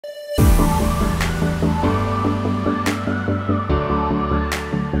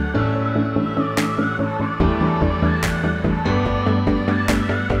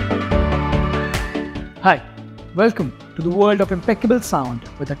Hi, welcome to the world of impeccable sound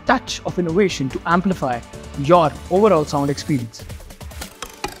with a touch of innovation to amplify your overall sound experience.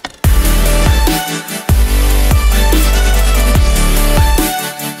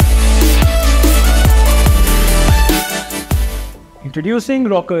 Introducing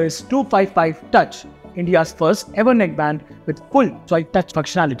Rockerz 255 Touch, India's first ever neckband with full swipe touch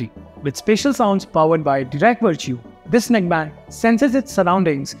functionality. With spatial sounds powered by direct virtue, this neckband senses its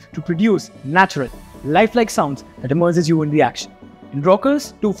surroundings to produce natural, lifelike sounds that immerses you in the action. In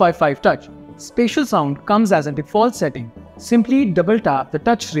Rockerz 255 Touch, spatial sound comes as a default setting. Simply double tap the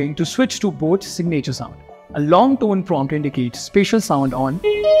touch screen to switch to boAt signature sound. A long tone prompt indicates spatial sound on,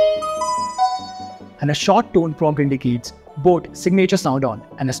 and a short tone prompt indicates boAt signature sound on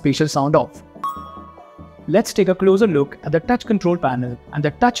and a spatial sound off. Let's take a closer look at the touch control panel and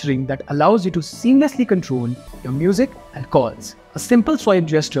the touch ring that allows you to seamlessly control your music and calls. A simple swipe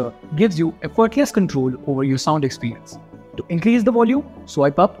gesture gives you effortless control over your sound experience. To increase the volume,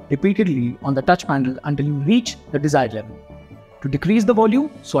 swipe up repeatedly on the touch panel until you reach the desired level. To decrease the volume,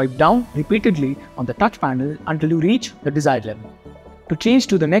 swipe down repeatedly on the touch panel until you reach the desired level. To change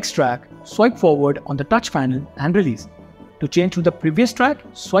to the next track, swipe forward on the touch panel and release. To change to the previous track,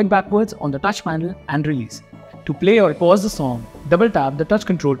 swipe backwards on the touch panel and release. To play or pause the song, double tap the touch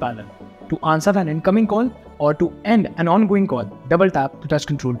control panel. To answer an incoming call or to end an ongoing call, double tap the touch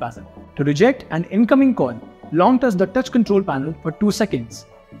control panel. To reject an incoming call, long touch the touch control panel for 2 seconds.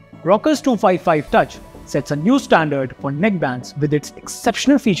 Rockerz 255 Touch sets a new standard for neckbands with its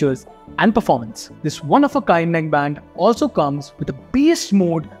exceptional features and performance. This one-of-a-kind neckband also comes with a beast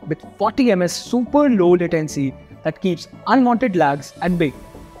mode with 40 ms super low latency that keeps unwanted lags at bay,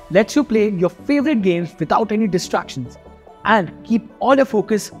 lets you play your favorite games without any distractions, and keep all your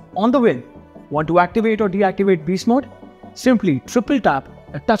focus on the win. Want to activate or deactivate beast mode? Simply triple tap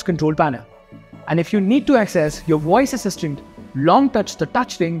the touch control panel. And if you need to access your voice assistant, long touch the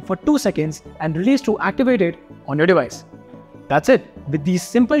touch ring for 2 seconds and release to activate it on your device. That's it. With these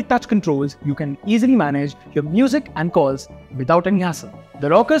simple touch controls, you can easily manage your music and calls without any hassle. The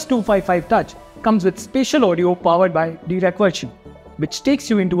Rockerz 255 Touch comes with spatial audio powered by direct virtue, which takes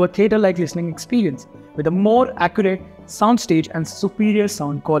you into a theater-like listening experience with a more accurate soundstage and superior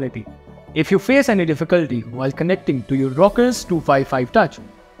sound quality. If you face any difficulty while connecting to your Rockerz 255 Touch,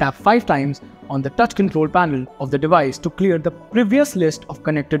 tap 5 times on the touch control panel of the device to clear the previous list of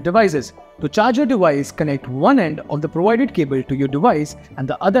connected devices. To charge your device, connect one end of the provided cable to your device and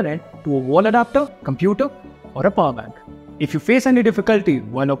the other end to a wall adapter, computer, or a power bank. If you face any difficulty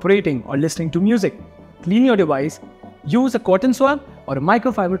while operating or listening to music, clean your device, use a cotton swab or a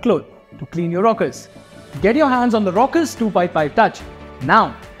microfiber cloth to clean your Rockerz. Get your hands on the Rockerz 255 Touch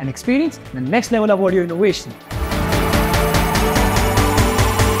now and experience the next level of audio innovation.